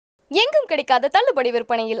எங்கும் கிடைக்காத தள்ளுபடி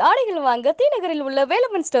விற்பனையில் ஆடைகள் வாங்க TNagaril உள்ள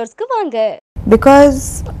Velavan ஸ்டோர்ஸ்க்கு வாங்க. Because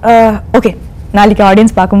okay, நாளைக்கு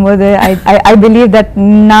ஆடியன்ஸ் பாக்கும்போது I believe that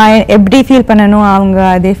நான் எப்படி ஃபீல் பண்ணனும் அவங்க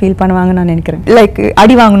அதே ஃபீல் பண்ணுவாங்க நான் நினைக்கிறேன். லைக்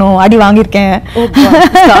அடி வாங்கணும், அடி வாங்கியிருக்கேன்.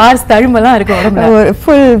 ஸ்டார்ஸ் தழும்பெல்லாம் இருக்கு உடம்புல. ஒரு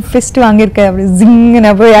ஃபுல் ஃபிஸ்ட் வாங்கியிருக்கேன். அப்படி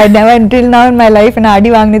ஜிங்னு போய் I never until now in my life நான்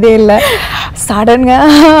அடி வாங்கினதே இல்லை. சடன்గా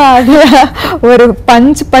ஒரு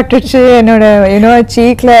பஞ்ச் பட்டுச்சு என்னோட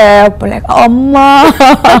சீக்ல. அம்மா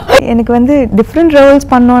எனக்கு வந்து டிஃப்ரெண்ட் ரோல்ஸ்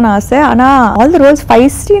பண்ணணும்னு ஆசை. ஆனா ஆல் தி ரோல்ஸ்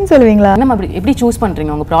ஃபைஸ்டின்னு சொல்லுவீங்களா? நம்ம எப்படி சூஸ்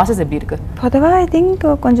பண்றீங்க? உங்க ப்ராசஸ் எப்படி இருக்கு? பொதுவா ஐ திங்க்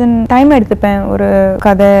கொஞ்சம் டைம் எடுத்துப்பேன் ஒரு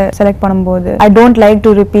கதை செலக்ட் பண்ணும்போது. I don't like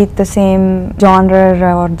to repeat the same ஜான்ரர்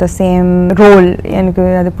R the same role. எனக்கு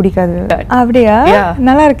அது பிடிக்காது. அப்படியா?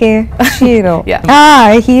 நல்லா இருக்கே. ஹீரோ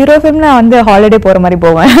ஹீரோ ஃபிலிம் நான் வந்து ஹாலிடே போற மாதிரி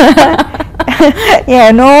போவேன்.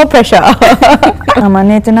 No pressure. ஆமாம்,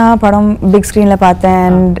 நேற்று நான் படம் பிக் ஸ்க்ரீனில் பார்த்தேன்.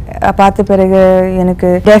 அண்ட் பார்த்த பிறகு எனக்கு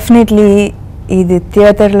டெஃபினெட்லி இது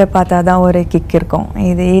தியேட்டரில் பார்த்தா தான் ஒரு கிக் இருக்கும்.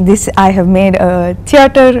 This I have made a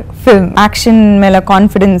theatre film. Action மேலே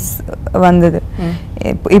கான்ஃபிடென்ஸ் வந்தது.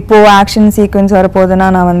 இப்போ ஆக்ஷன் சீக்வன்ஸ் வரப்போகுதுன்னா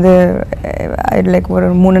நான் வந்து லைக் ஒரு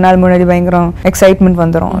 3 நாள் முன்னாடி பயங்கரம் எக்ஸைட்மெண்ட்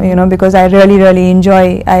வந்துடும். You know because I really enjoy.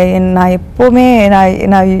 நான் எப்போவுமே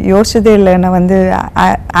நான் யோசிச்சதே இல்லை நான் வந்து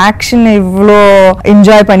ஆக்ஷன் இவ்வளோ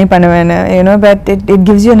என்ஜாய் பண்ணுவேன்னு. You know but it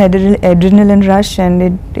gives you an adrenaline rush and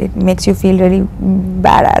it makes you feel really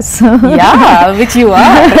badass. Yeah, which you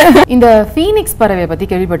are. இந்த ஃபீனிக்ஸ் பறவை பற்றி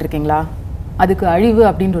கேள்விப்பட்டிருக்கீங்களா? அதுக்கு அழிவு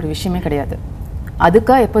அப்படின்ற ஒரு விஷயமே கிடையாது.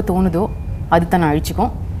 அதுக்கா எப்போ தோணுதோ அது தன்னை அழிச்சிக்கும்.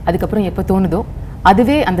 அதுக்கப்புறம் எப்போ தோணுதோ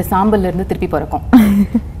அதுவே அந்த சாம்பல்ல இருந்து திருப்பி பிறக்கும்.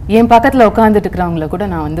 என் பக்கத்தில் உட்காந்துட்டு இருக்கிறவங்கள கூட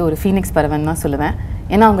நான் வந்து ஒரு ஃபீனிக்ஸ் பறவைன்னு தான் சொல்லுவேன்.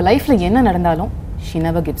 ஏன்னா அவங்க லைஃப்பில் என்ன நடந்தாலும் she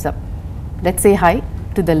never gives up. Let's say hi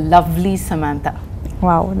to the lovely Samantha.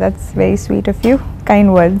 Wow, that's very sweet of you. Kind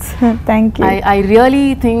words. Thank you. I really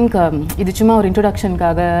think இது சும்மா ஒரு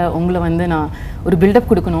இன்ட்ரோடக்ஷனுக்காக உங்களை வந்து நான் ஒரு பில்டப்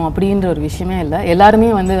கொடுக்கணும் அப்படின்ற ஒரு விஷயமே இல்லை. எல்லாருமே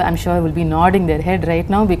வந்து I'm sure will be nodding their head right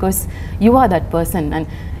now because you are that person. And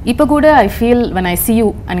இப்போ கூட I feel when I see you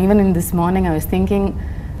and even in this morning I was thinking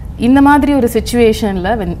இந்த மாதிரி ஒரு situationல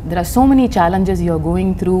when there are so many challenges you are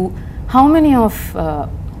going through, how many of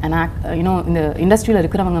in the industry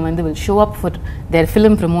இருக்கிறவங்க வந்து will show up for their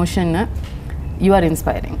film promotion. You are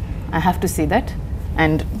inspiring. I have to say that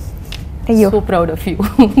and so proud of you.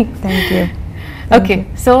 Thank you. Okay,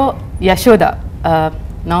 so Yasodha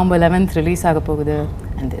November 11th release ஆக போகுது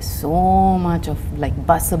and there's so much of like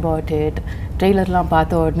buzz about it. ட்ரெய்லர்லாம்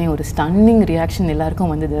பார்த்த உடனே ஒரு stunning reaction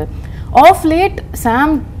எல்லாருக்கும் வந்தது. Of late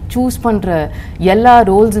Sam choose பண்ணுற எல்லா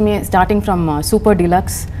ரோல்ஸுமே starting from super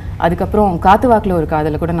deluxe, அதுக்கப்புறம் காத்து வாக்கில் ஒரு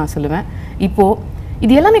காதலை கூட நான் சொல்லுவேன். இப்போது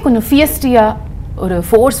இது எல்லாமே கொஞ்சம் ஃபியஸ்டியாக ஒரு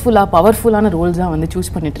ஃபோர்ஸ்ஃபுல்லாக பவர்ஃபுல்லான ரோல்ஸாக வந்து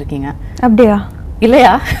சூஸ் பண்ணிட்டுருக்கீங்க. அப்படியா?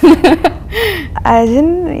 இல்லையா?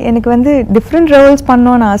 எனக்கு வந்து டிஃப்ரெண்ட் ரோல்ஸ்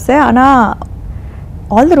பண்ணணும்னு ஆசை. ஆனால்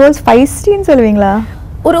ஆல் தி ரோல்ஸ் ஃபைஸ்டின்னு சொல்லுவீங்களா?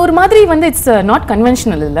 ஒரு மாதிரி வந்து இட்ஸ் நாட்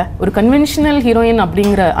கன்வென்ஷனல் இல்லை. ஒரு கன்வென்ஷனல் ஹீரோயின்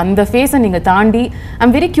அப்படிங்கிற அந்த ஃபேஸை நீங்கள் தாண்டி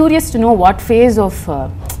I'm very curious to know what face of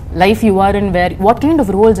life you are and where what kind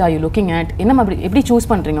of roles are you looking at? என்ன அப்படி எப்படி சூஸ்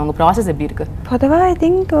பண்ணுறீங்க? உங்கள் ப்ராசஸ் எப்படி இருக்குது? பொதுவாக ஐ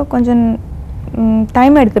திங்க் கொஞ்சம்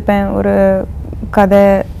டைம் எடுத்துப்பேன் ஒரு கதை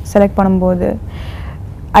செலக்ட் பண்ணும்போது.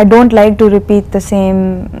 I don't like to repeat the same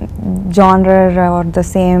genre or the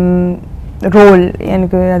same role.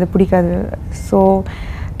 எனக்கு அது பிடிக்காது. ஸோ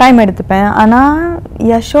டைம் எடுத்துப்பேன். ஆனால்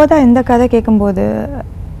யசோதா இந்த கதை கேட்கும்போது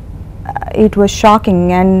இட் வாஸ் ஷாக்கிங்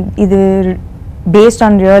அண்ட் இது based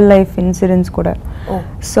on real life incidents கூட.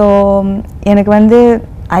 ஸோ எனக்கு வந்து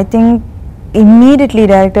I think immediately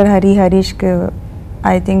director ஹரிஷ்க்கு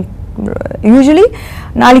I think usually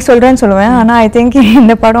நாளைக்கு சொல்கிறேன்னு சொல்லுவேன். ஆனால் ஐ திங்க்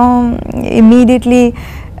இந்த படம் immediately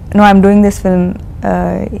no I'm doing this film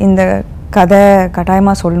இந்த கதை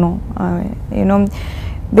கட்டாயமாக சொல்லணும். யூனோ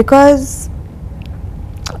பிகாஸ்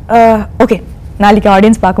ஓகே நாளைக்கு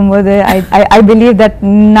ஆடியன்ஸ் பார்க்கும்போது ஐ பிலீவ் தட்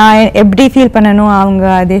நான் எப்படி ஃபீல் பண்ணணும் அவங்க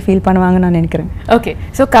அதே ஃபீல் பண்ணுவாங்க நான் நினைக்கிறேன். ஓகே,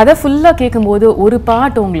 ஸோ கதை ஃபுல்லாக கேட்கும்போது ஒரு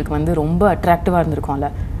பாட்டு உங்களுக்கு வந்து ரொம்ப அட்ராக்டிவாக இருந்திருக்கும்ல,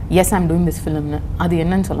 எஸ் ஐம் டூயிங் திஸ் ஃபிலிம்னு, அது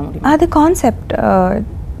என்னன்னு சொல்ல முடியும்? அது கான்செப்ட்.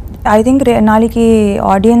 ஐ திங்க் நாளைக்கு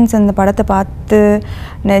ஆடியன்ஸ் இந்த படத்தை பார்த்து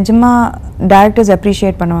நிஜமாக டைரக்டர்ஸ்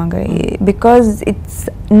அப்ரிஷியேட் பண்ணுவாங்க. Because it's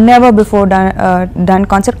never before ton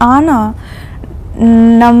concept. ஆனால்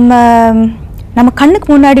நம்ம கண்ணுக்கு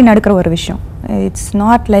முன்னாடி நடக்கிற ஒரு விஷயம். இட்ஸ்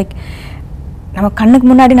நாட் லைக் நம்ம கண்ணுக்கு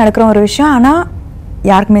முன்னாடி நடக்கிற ஒரு விஷயம் ஆனால்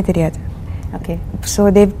யாருக்குமே தெரியாது. Okay, so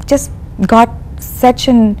they just got such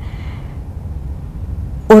an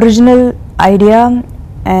original idea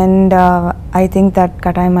and I think that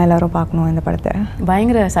கட்டாயமாக எல்லாரும் பார்க்கணும் இந்த படத்தை.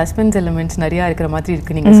 பயங்கர சஸ்பென்ஸ் எலிமெண்ட்ஸ் நிறையா இருக்கிற மாதிரி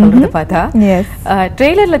இருக்குது நீங்கள் சொல்கிறத பார்த்தா.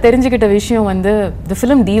 ட்ரெய்லரில் தெரிஞ்சுக்கிட்ட விஷயம் வந்து the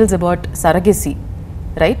film deals about சரகசி,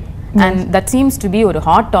 right? and that seems to be a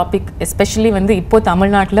hot topic, especially வந்து இப்போ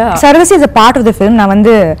தமிழ்நாட்டுல. Surrogacy is a part of the film. நான்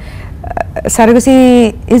வந்து surrogacy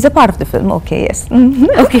is a part of the film. Okay, yes.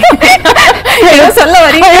 Okay. ஏதோ சொல்ல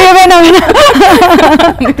வரீங்க.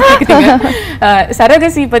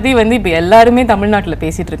 சரகசி பத்தி வந்து இப்போ எல்லாருமே தமிழ்நாட்டுல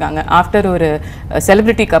பேசிட்டு இருக்காங்க. ஆஃப்டர் ஒரு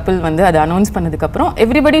செலிபிரிட்டி கப்பிள் வந்து அதை அனௌன்ஸ் பண்ணதுக்கு அப்புறம்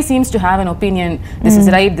everybody seems to have an opinion. This is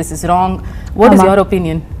right, this is wrong. What is your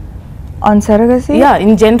opinion on surrogacy? Yeah,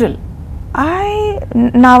 in general.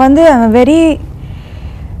 நான் வந்து very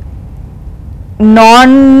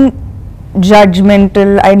non-judgmental.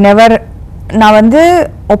 நான் வந்து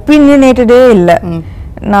opinionated இல்ல.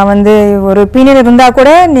 நான் வந்து ஒரு ஒப்பீனியன் இருந்தா கூட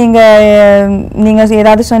நீங்க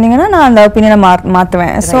ஏதாவது சொன்னீங்கன்னா நான் அந்த ஒப்பீனியனை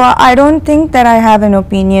மாத்துவேன். So I don't think that I have an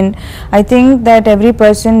opinion. I think that every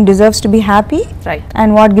person deserves to be happy, right, and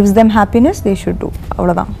what gives them happiness they should do.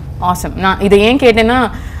 அவ்வளவுதான். Awesome. நான் இதை ஏன் கேட்டேன்னா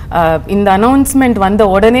இந்த அனௌன்ஸ்மெண்ட் வந்த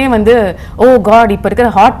உடனே வந்து ஓ காட் இப்ப இருக்கிற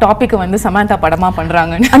ஹாட் டாபிக் வந்து சமந்தா படமா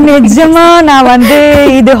பண்றாங்க. நிஜமா நான் வந்து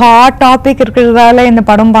இது ஹாட் டாபிக் இருக்கிறதால இந்த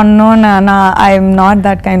படம் பண்ணனும். நான் I am not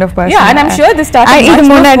that kind of person. Yeah, and I'm sure this started இது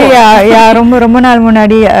முன்னாடி ரொம்ப நாள்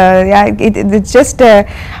முன்னாடி it's just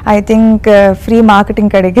I think free marketing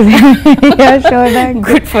கிடைக்குது. Yeah, sure that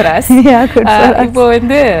good for us. Yeah, good for us. இப்போ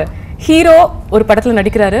வந்து ஹீரோ ஒரு படத்துல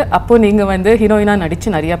நடிக்கிறாரு, அப்போ நீங்க வந்து ஹீரோயினா நடிச்சு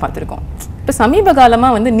நிறைய பார்த்திருக்கோம். இப்போ சமீப காலமா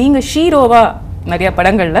வந்து நீங்க ஷீரோவா நிறைய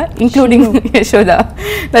படங்கள்ல including Yashoda.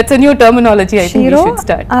 That's a new terminology. I think we should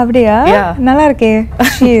start. அப்படியா? நல்லா இருக்கே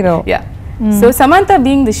ஷீரோ. Yeah. So Samantha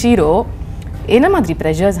being the Shiro, என்ன மாதிரி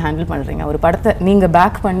pressures handle பண்றீங்க? ஒரு படத்தை நீங்க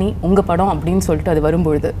பேக் பண்ணி உங்க படம் அப்படின்னு சொல்லிட்டு அது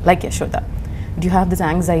வரும்பொழுது like Yasodha, do you have this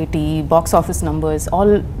anxiety, box office numbers,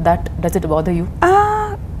 all that, does it bother you?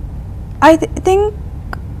 I think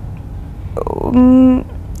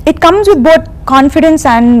it comes with both confidence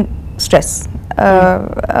and stress.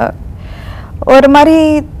 ஒரு மாதிரி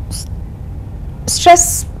stress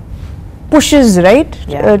pushes, right?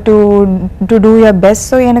 To do your best.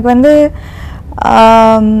 So எனக்கு வந்து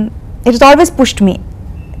it has always pushed me.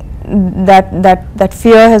 That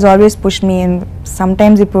fear has always pushed me, and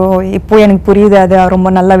sometimes இப்போ எனக்கு புரியுது அது ரொம்ப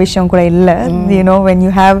நல்ல விஷயம் கூட இல்ல. You know, when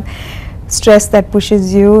you have stress that pushes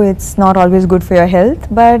you, it's not always good for your health.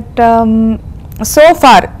 But so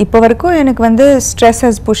far இப்போ வரைக்கும் எனக்கு வந்து stress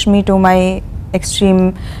has pushed me to my extreme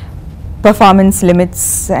performance limits,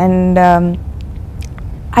 and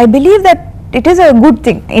I believe that it is a good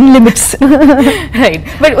thing in limits. Right,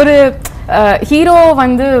 but ஒரு hero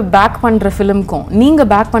வந்து back பண்ற ஃபிலிம்க்கும் நீங்க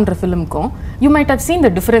back பண்ற ஃபிலிம்க்கும் you might have seen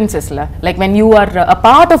the differences la, like when you are a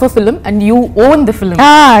part of a film and you own the film.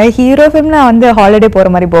 Hero film நான் வந்து holiday போற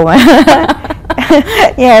மாதிரி போவேன்.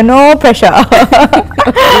 Yeah, no pressure.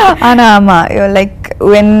 ஆனா ஆமா, like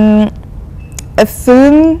when a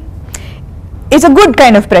film, it's a good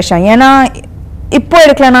kind of pressure. ஏன்னா இப்போ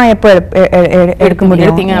எடுக்கலனா எப்போ எடுக்க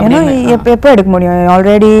முடியும்? எப்போ எடுக்க முடியும்?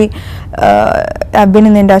 Already I've been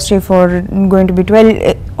in the industry for going to be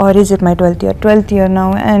 12, or is it my 12th year now,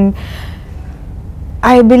 and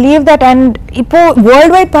I believe that, and ipo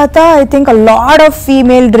worldwide pata, I think a lot of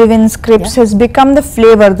female driven scripts has become the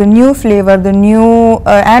flavor, the new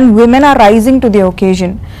and women are rising to the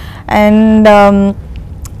occasion. And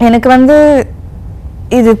எனக்கு வந்து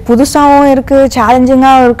இது புதுசாவும் இருக்கு,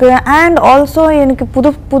 சேலஞ்சிங்காகவும் இருக்கு, and also எனக்கு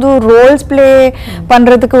புது Rolle's play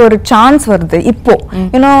பண்றதுக்கு ஒரு chance வருது இப்போ.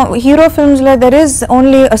 You know hero ஃபிலிம்ஸ்ல there is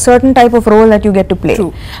only a certain type of role that you get to play.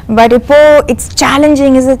 But இப்போ it's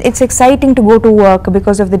challenging, it's exciting to go to work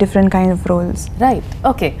because of the different kind of roles. Right,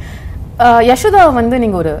 okay. Yashoda வந்து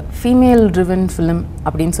நீங்க ஒரு female driven film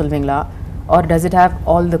அப்படின்னு சொல்வீங்களா, or does it have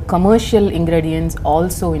all the commercial ingredients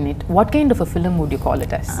also in it? What kind of a film would you call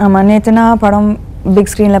it as? நேத்து நான் படம் big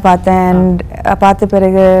ஸ்க்ரீன்ல பார்த்தேன், and பார்த்த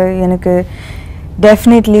பிறகு எனக்கு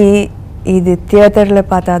டெஃபினெட்லி இது தியேட்டரில்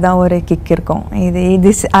பார்த்தா தான் ஒரு கிக் இருக்கும்.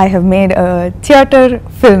 this I have made a theater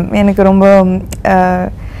film. எனக்கு ரொம்ப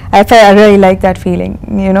I really like that feeling,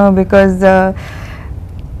 you know, because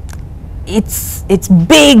it's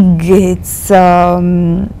big, it's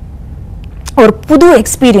ஒரு புது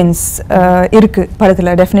எக்ஸ்பீரியன்ஸ் இருக்கு படத்தில்.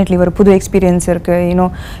 டெஃபினெட்லி ஒரு புது எக்ஸ்பீரியன்ஸ் இருக்கு. யூனோ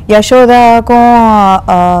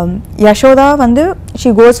யசோதா வந்து ஷி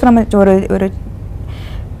கோஸ் ஃப்ரம் ஒரு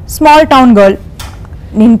small town girl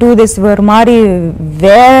into this ஒரு மாதிரி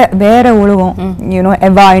வேற உலகம். யூனோ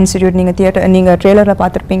எவா இன்ஸ்டிடியூட், நீங்கள் ட்ரெய்லரில்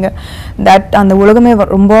பார்த்துருப்பீங்க. தட் அந்த உலகமே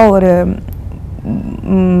ரொம்ப ஒரு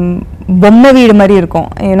பொம்மை வீடு மாதிரி இருக்கும்.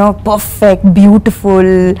 You know perfect,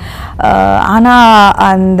 beautiful. ஆனால்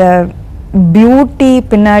அந்த பியூட்டி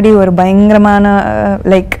பின்னாடி ஒரு பயங்கரமான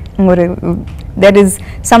லைக் ஒரு there is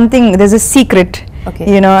something, there's a secret,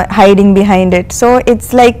 you know, hiding behind it. So it's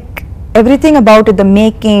like everything about it, the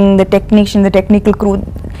making, the technician, the technical crew,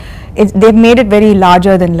 they've made it very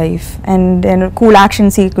larger than life, and cool action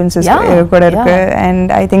sequences kuda irukku. And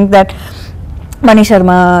I think that Mani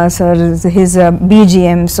Sharma sir, his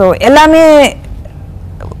BGM, so ellame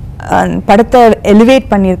படத்தை elevate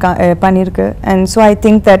பண்ணியிருக்கு. And so I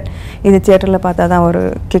think that இது தியேட்டரில் பார்த்தா தான் ஒரு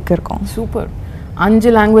kick இருக்கும். Super.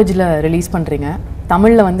 5 லாங்குவேஜில் release பண்ணுறீங்க,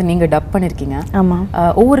 தமிழில் வந்து நீங்கள் டப் பண்ணியிருக்கீங்க. ஆமாம்.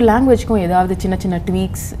 ஒவ்வொரு லாங்குவேஜ்க்கும் ஏதாவது சின்ன சின்ன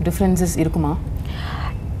ட்வீக்ஸ் டிஃப்ரென்சஸ் இருக்குமா?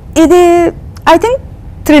 இது ஐ திங்க்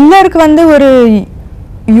த்ரில்லருக்கு வந்து ஒரு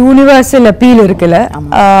யூனிவர்சல் அப்பீல் இருக்குல்ல.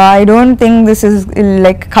 I don't think this is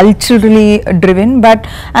like culturally driven, but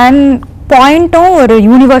and பாயிண்ட்டும் ஒரு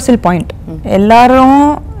யூனிவர்சல் பாயிண்ட், எல்லாரும்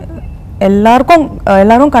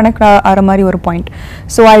கனெக்ட் ஆகிற மாதிரி ஒரு point.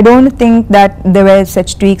 So I don't think that there where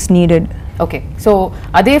such tweaks needed. Okay, so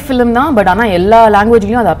அதே ஃபிலிம் தான், பட் ஆனால் எல்லா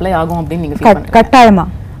லாங்குவேஜ்லையும் அது அப்ளை ஆகும் அப்படின்னு நீங்கள் ஃபீல் பண்ணுறீங்க? கட்டாயமா.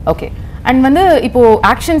 ஓகே. அண்ட் வந்து இப்போது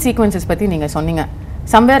ஆக்ஷன் சீக்வன்சஸ் பற்றி நீங்கள் சொன்னீங்க.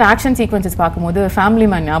 சம்வேர் ஆக்ஷன் சீக்வன்சஸ் பார்க்கும்போது ஃபேமிலி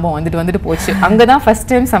மேன் ஞாபகம் வந்துட்டு போச்சு. அங்கே தான் ஃபர்ஸ்ட்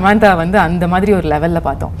டைம் சமந்தா வந்து அந்த மாதிரி ஒரு லெவலில்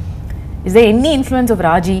பார்த்தோம். Is there any influence of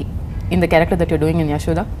Raji in the character that you're doing in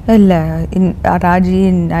Yasodha? Illa, in Raji,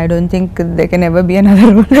 I don't think there can ever be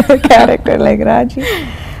another character like Raji.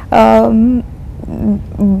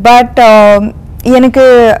 But எனக்கு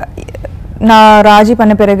நான் ராஜி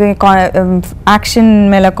பண்ண பிறகு ஆக்ஷன்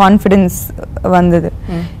மேலே கான்ஃபிடென்ஸ் வந்தது.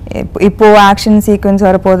 இப்போ ஆக்ஷன் சீக்வன்ஸ்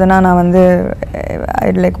வரப்போகுதுன்னா நான் வந்து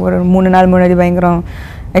like ஒரு 3 நாள் முன்னாடி பயங்கரம்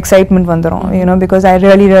எக்ஸைட்மெண்ட் வந்துடும், you know, because I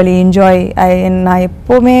really enjoy. நான்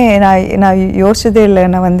எப்போவுமே நான் யோசிச்சதே இல்லை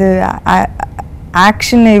நான் வந்து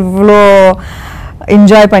ஆக்ஷன் இவ்வளோ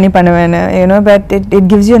என்ஜாய் பண்ணுவேன்னு, you know, but it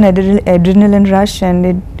gives you an adrenaline rush and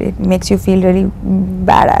it makes you feel really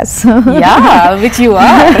badass. Yeah, which you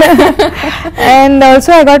are. And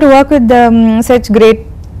also I got to work with such great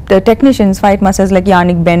technicians, fight masters like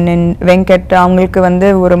Yannick Ben and Venkat. அவங்களுக்கு வந்து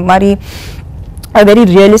ஒரு மாதிரி a very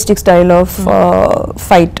realistic style of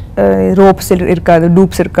fight. Ropes irukadu,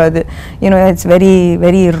 dupes irukadu, you know, it's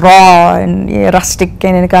very raw and rustic,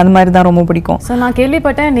 and எனக்கு அந்த மாதிரி தான் ரொம்ப பிடிக்கும். ஸோ நான்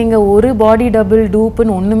கேள்விப்பட்டேன் நீங்க ஒரு பாடி டபுள்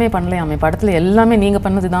டூப்னு ஒண்ணுமே பண்ணலையாமே, படத்துல எல்லாமே நீங்க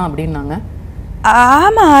பண்ணது தான் அப்படின்னாங்க.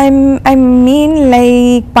 ஆமா, ஐ மீன்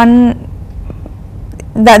லைக்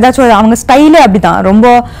that's what அவங்க ஸ்டைலே அப்படிதான்,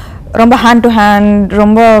 ரொம்ப ஹேண்ட் டு ஹேண்ட்,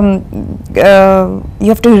 ரொம்ப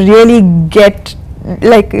you have to really get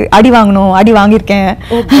like அடி வாங்கியிருக்கேன்,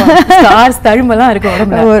 ஸ்டார்ஸ் தழும்பெல்லாம் இருக்கு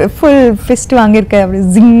உடம்புல, ஒரு ஃபுல் ஃபிஸ்ட் வாங்கியிருக்கேன் அப்படி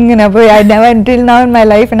ஜிங்னு போய். I never till now in my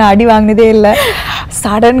life நான் அடி வாங்கினதே இல்லை.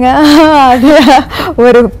 சடன்గా அது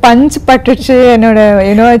ஒரு பஞ்ச் பட்டுச்சு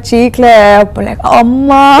என்னோட சீக்ல. அப்போ லைக்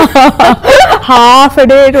அம்மா, half a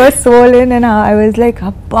day it was swollen and I was like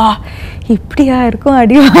அப்பா இப்படியா இருக்கும்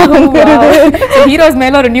அடி வாங்குறது. ஹீரோஸ்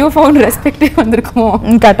மேல ஒரு நியூ ஃபவுண்ட் ரெஸ்பெக்ட் வந்திருக்கும்.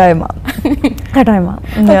 கட்டாயமா.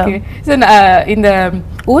 ஓகே, சோ இந்த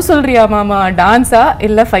ஊ சொல்றியா மாமா டான்ஸா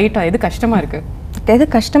இல்ல ஃபைட்டா, இது கஷ்டமா இருக்கு? எது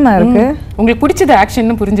கஷ்டமா இருக்கு? உங்களுக்கு பிடிச்சது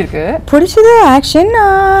ஆக்ஷன் புரிஞ்சிருக்கு? பிடிச்சது action.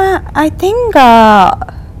 I think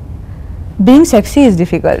being sexy is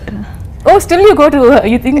difficult. Oh, still you go to,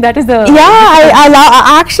 you think that is the... Yeah, I love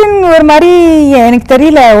action. ஒரு மாதிரி எனக்கு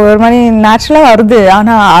தெரியல, ஒரு மாதிரி நேச்சுரலாக வருது.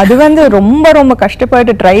 ஆனால் அது வந்து ரொம்ப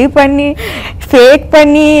கஷ்டப்பட்டு ட்ரை பண்ணி ஃபேக்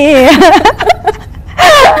பண்ணி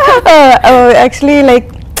ஆக்சுவலி லைக்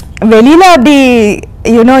வெளியில் அப்படி,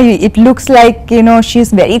 you know, it looks like, you know, she's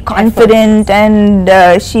very confident and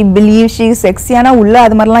she believes she's sexy. ஆனா உள்ள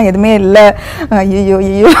அது மாதிரிலாம் எதுவுமே இல்லை. ஐயோ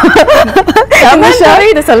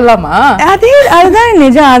இதை சொல்லலாமா? அதுதான்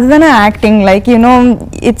நிஜம், அதுதானே acting. Like, you know,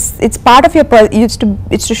 it's part of your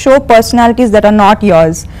it's to show personalities that are not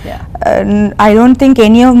yours. I don't think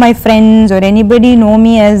any of my friends or anybody know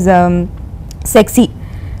me as sexy,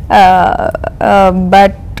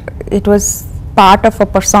 but it was part of a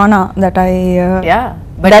persona that I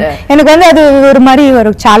but எனக்கு வந்து அது ஒரு மாதிரி ஒரு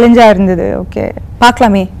சேலஞ்சா இருந்தது. Okay,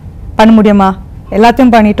 பார்க்கலாமே, பண்ண முடியுமா,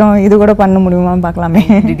 எல்லாத்தையும் பண்ணிட்டோம், இது கூட பண்ண முடியுமா பார்க்கலாமே.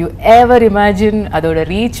 Did you ever imagine அதோட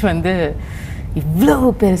ரீச் வந்து இவ்வளவு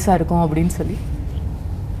பெருசா இருக்கும் அப்படின்னு சொல்லி?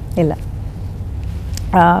 இல்லை,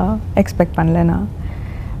 எக்ஸ்பெக்ட் பண்ணல நான்.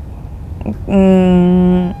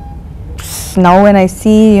 Now when I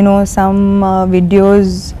see, you know, some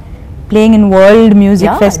videos playing in world music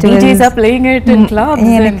festivals, DJs are playing it in clubs,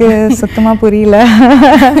 எனக்கு சுத்தமா புரியல.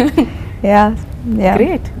 Yeah.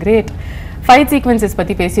 Great. Fight sequences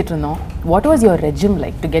பத்தி பேசிட்டு இருந்தோம். What was your regime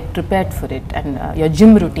like to get prepared for it, and your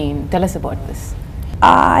gym routine? Tell us about this.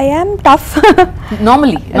 I am tough.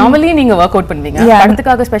 Normally நீங்க work out பண்ணுவீங்க,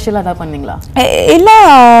 படத்துக்காக ஸ்பெஷலா ஏதாவது பண்ணீங்களா? இல்ல,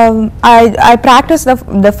 I practice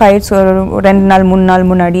the fights ஒரு 2 நாள் 3 நாள்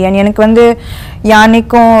முன்னாடி. எனக்கு வந்து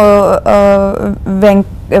யானிக்கும்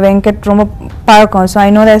வெங்கட் ரொம்ப பழக்கம். So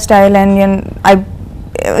I know their style, and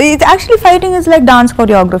it's actually fighting is like dance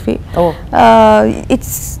choreography. Oh.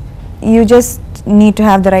 It's you just need to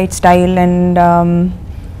have the right style, and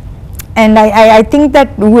I think that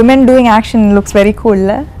women doing action looks very cool.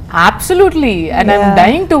 Absolutely, and I'm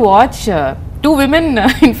dying to watch two women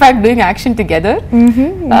in fact doing action together.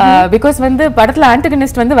 Because வந்து படத்துல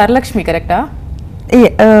antagonist வந்து வரலட்சுமி கரெக்ட்டா?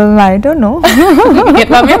 I don't know.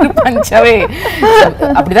 எல்லாமே பஞ்சாவே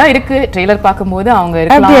அப்படிதான் இருக்கு trailer பாக்கும்போது அவங்க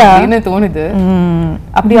இருக்கலாம் அப்படினு தோணுது.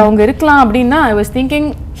 அப்படி அவங்க இருக்கலாம் அப்படினா I was thinking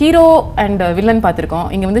hero and villain பாத்திருக்கோம்.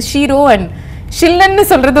 இங்க வந்து ஷீரோ and ஷில்லன்னு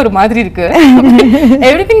சொல்றது ஒரு மாதிரி இருக்கு.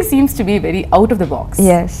 Everything seems to be very out of the box.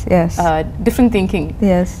 Yes. Different thinking.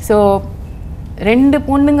 Yes. So ரெண்டு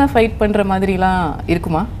பொண்ணுங்க ஃபைட் பண்ற மாதிரிலாம்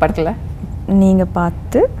இருக்குமா படத்துல? நீங்க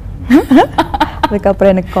பார்த்து அதுக்கு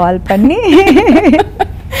அப்புறம் எனக்கு கால் பண்ணி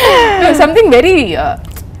something very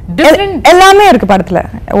different. எல்லாமே இருக்கு படத்துல.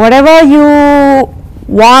 Whatever you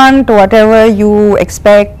want, whatever you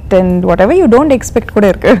expect and whatever you don't expect கூட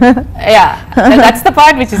இருக்கு. Yeah, that's the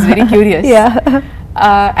part which is very curious. Yeah.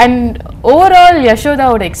 And overall Yasodha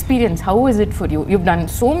oda experience, how is it for you? You've done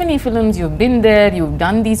so many films, you've been there, you've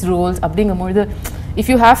done these roles. அப்படிங்கும்போது if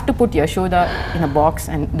you have to put Yasodha in a box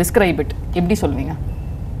and describe it, எப்படி சொல்வீங்க?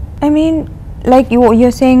 I mean, like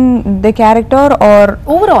you're saying the character or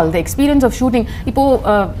overall the experience of shooting. இப்போ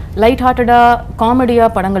light hearted comedy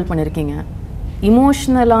படங்கள் பண்ணிருக்கீங்க,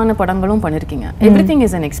 emotional படங்களும் பண்ணிருக்கீங்க. Everything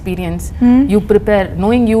is an experience. You prepare,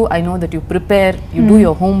 knowing you, I know that you prepare, you do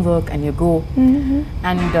your homework and you go.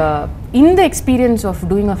 And in the experience of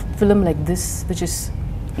doing a film like this, which is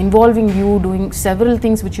involving you doing several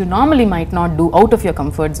things which you normally might not do, out of your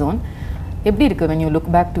comfort zone, எப்படி இருக்கு when you look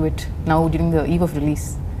back to it now during the eve of release?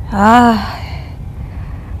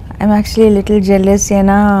 I'm actually a little jealous,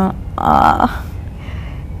 ஏன்னா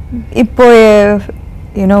இப்போ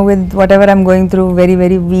you know, with whatever I'm going through, very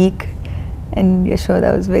very weak, and Yasodha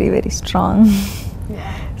was very very strong.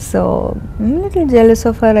 So I'm a little jealous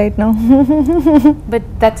of her right now. But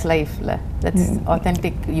that's life, that's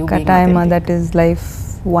authentic, you being Katayama, that is life.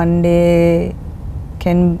 One day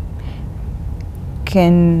can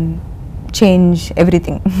change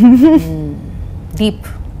everything. Deep.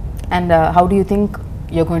 And how do you think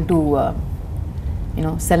you're going to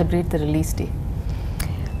celebrate the release day?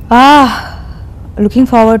 Looking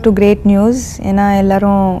forward to great news. ஏன்னா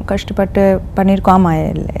எல்லாரும் கஷ்டப்பட்டு பண்ணியிருக்கோம்.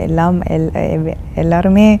 ஆமாம்,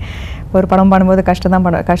 எல்லாருமே ஒரு படம் பண்ணும்போது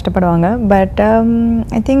கஷ்டப்படுவாங்க. But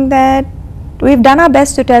I think that we've done our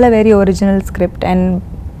best to tell a very original script and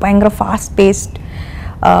பயங்கர fast paced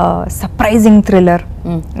surprising thriller.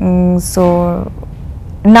 So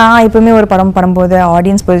நான் எப்பவுமே ஒரு படம் பண்ணும்போது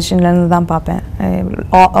ஆடியன்ஸ் பொசிஷன்லேருந்து தான் பார்ப்பேன்,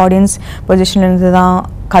 ஆடியன்ஸ் பொசிஷன்லேருந்து தான்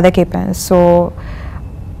கதை கேட்பேன். So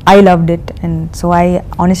I loved it, and so I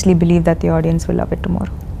honestly believe that the audience will love it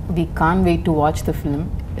tomorrow. We can't wait to watch the film.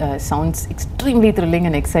 Sounds extremely thrilling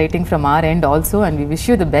and exciting from our end also, and we wish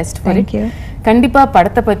you the best for Thank it. you. கண்டிப்பா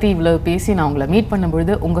படத்தை பத்தி இவ்வளவு பேசி நான் உங்களை meet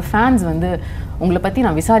பண்ணும்போது உங்க fans வந்து உங்களை பத்தி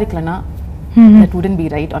நான் விசாரிக்கலனா that wouldn't be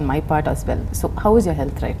right on my part as well. So how is your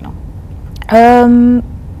health right now?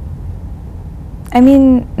 I mean,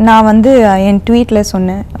 நான் வந்து என் ட்வீட்டில்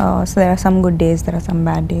சொன்னேன், so there are some good days, there are some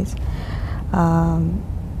bad days.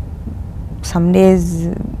 Some days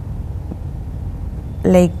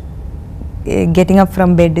like getting up from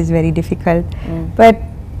bed is very difficult, but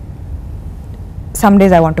some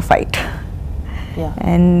days I want to fight.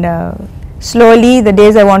 And slowly the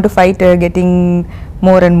days I want to fight are getting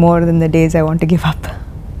more and more than the days I want to give up.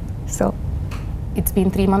 So it's been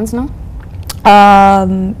 3 months now?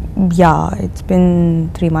 Yeah, it's been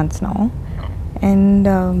 3 months now. And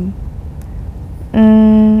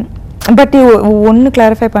but you want to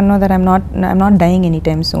clarify panno that I'm not dying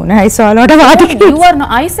anytime soon. I saw a lot of articles. You are not,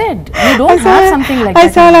 I said you don't have something like that. I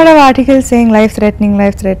saw a lot of articles saying life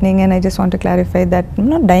threatening, and I just want to clarify that I'm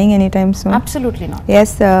not dying anytime soon. Absolutely not.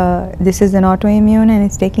 Yes, this is an autoimmune and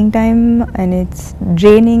it's taking time and it's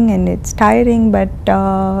draining and it's tiring, but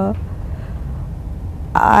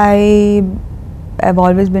I have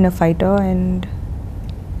always been a fighter and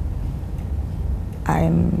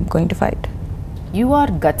I'm going to fight. You are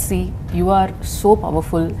gutsy, you are so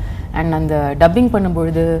powerful, and அந்த dubbing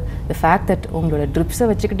பண்ணும்பொழுது the fact that உங்களோட ட்ரிப்ஸை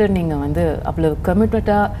வச்சுக்கிட்டு நீங்கள் வந்து அவ்வளோ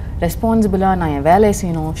கமிட்டடாக ரெஸ்பான்சிபிளாக நான் என் வேலையை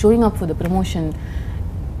செய்யணும், showing up for the promotion.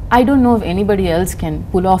 I don't know if anybody else can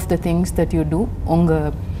pull off the things that you do. உங்கள்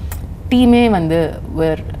டீமே வந்து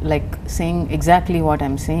were like saying exactly what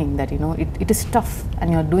I'm saying, that it is tough and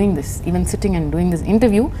you're doing this, even sitting and doing this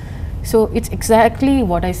interview. So it's exactly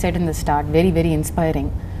what I said in the start, very very inspiring.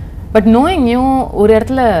 But knowing you, ஒரு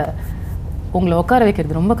இடத்துல உங்களை உட்கார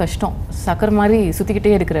வைக்கிறது ரொம்ப கஷ்டம். சக்கர் மாதிரி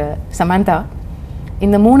சுற்றிக்கிட்டே இருக்கிற சமந்தா,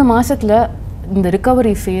 இந்த 3 மாதத்தில் இந்த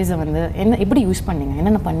ரிகவரி ஃபேஸை வந்து எப்படி யூஸ் பண்ணீங்க,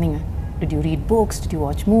 என்னென்ன பண்ணீங்க? Did you read books? Did you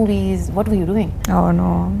watch movies? What were you doing? Oh no,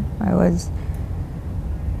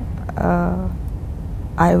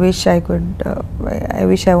 I wish I could. I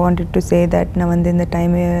wish I wanted to say that na vand in the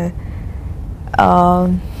time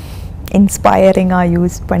inspiring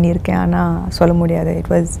use pannirken ana solla mudiyadhu. It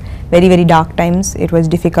was very very dark times. It was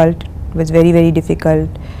difficult. It was very very difficult.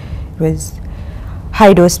 It was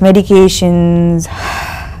high dose medications,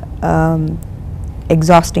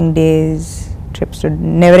 exhausting days,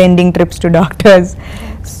 never ending trips to doctors.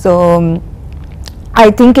 So I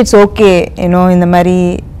think it's okay, you know, in the mari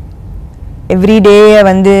every day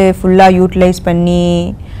வந்து ஃபுல்லா utilise பண்ணி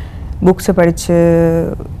புக்ஸை படிச்சு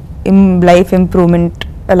life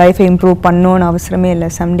improve பண்ணணும்னு அவசரமே இல்லை.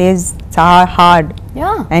 Some days it's hard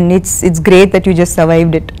and it's great that you just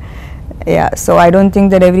survived it. Yeah, so I don't think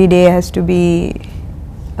that every day has to be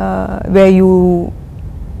where you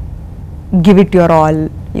give it your all.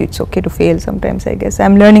 It's okay to fail sometimes, I guess.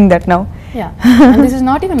 I'm learning that now. Yeah, and this is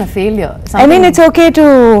not even a failure. I mean, it's okay to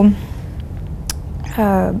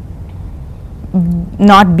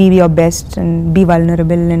not be your best and be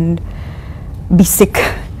vulnerable and be sick.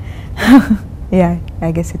 Yeah,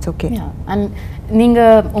 I guess it's okay. Yeah, and நீங்க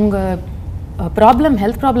உங்க problem,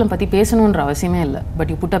 health problem பத்தி பேசணும்ன்ற அவசியமே இல்லை, but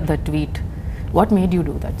you put up that tweet. What made you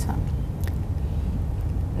do that, Sam?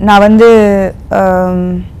 நான் வந்து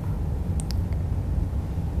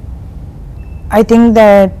I think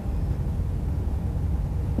that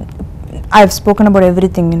I've spoken about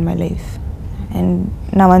everything in my life, and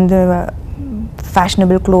நான் வந்து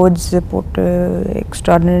fashionable clothes போட்டு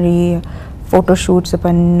extraordinary photo shoots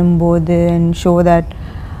பண்ணும்போது and show that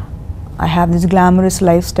I have this glamorous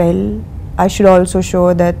lifestyle. I should also show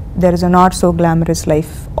that there is a not so glamorous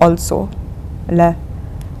life also. இல்ல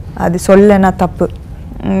அது சொல்லனா தப்பு.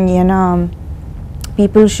 ஏன்னா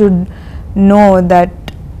people should know that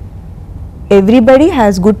everybody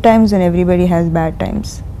has good times and everybody has bad times.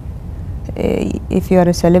 If you are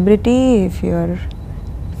a celebrity, if you are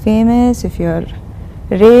famous, if you are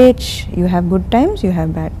rich, you have good times, you have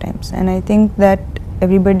bad times, and I think that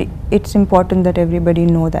it's important that everybody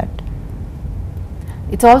know that.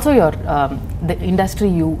 It's also your the industry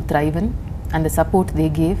you thrive in and the support they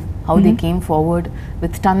gave, how they came forward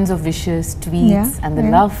with tons of wishes, tweets, and the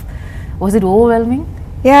love. Was it overwhelming?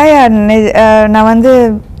 Yeah, நான் வந்து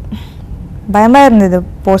பயமா இருந்தது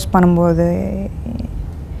post பண்ணும்போது.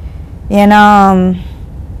 ஏன்னா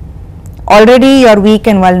already you are week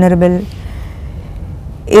and vulnerable.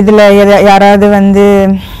 இதில் யாராவது வந்து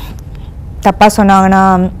தப்பாக சொன்னாங்கன்னா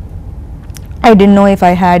I didn't know if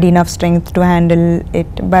I had enough strength to handle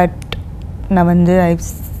it, but நான் வந்து I've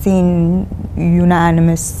seen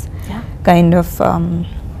unanimous kind of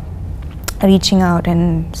reaching out and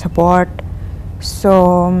support. So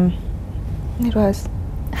it was.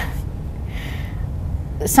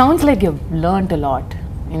 Sounds like you've learned a lot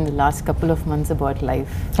in the last couple of months about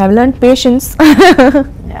life. I've learned patience.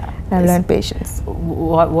 Yeah, I've learned patience.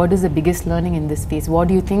 What is the biggest learning in this phase? What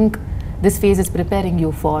do you think this phase is preparing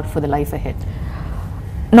you for the life ahead?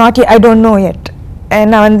 Not yet. I don't know yet. And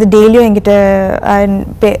now in the daily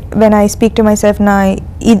when I speak to myself now,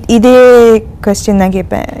 இதே question நான்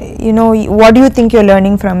கேட்பேன். You know, what do you think you're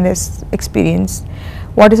learning from this experience?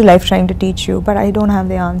 What is life trying to teach you? But I don't have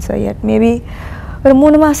the answer yet. Maybe ஒரு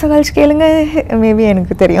 3 மாசம் கழிச்சு கேளுங்க, maybe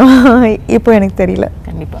எனக்கு தெரியும். இப்போ எனக்கு தெரியல.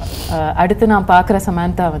 கண்டிப்பா. அடுத்து நான் பார்க்குற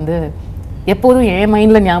சமந்தா வந்து எப்போதும் என்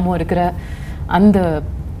மைண்டில் ஞாபகம் இருக்கிற அந்த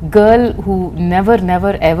girl who never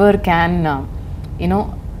ever can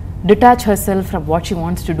detach herself from what she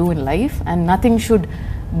wants to do in life, and nothing should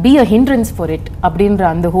be a hindrance for it அப்படின்ற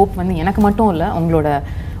அந்த ஹோப் வந்து எனக்கு மட்டும் இல்லை, உங்களோட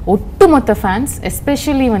ஒட்டுமொத்த ஃபேன்ஸ்,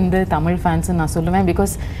 எஸ்பெஷலி வந்து தமிழ் ஃபேன்ஸ்ன்னு நான் சொல்லுவேன்.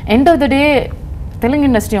 Because end of the day Telugu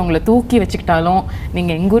industry உங்களை தூக்கி வச்சுக்கிட்டாலும்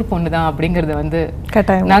நீங்கள் எங்கூர் பொண்ணு தான் அப்படிங்கிறத வந்து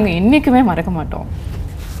நாங்கள் என்றைக்குமே மறக்க மாட்டோம்.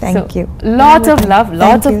 Thank you. Lots of love,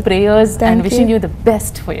 lots of prayers, and wishing you the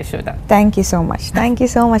best for Yasodha. Thank you so much. Thank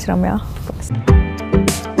you so much, Ramya.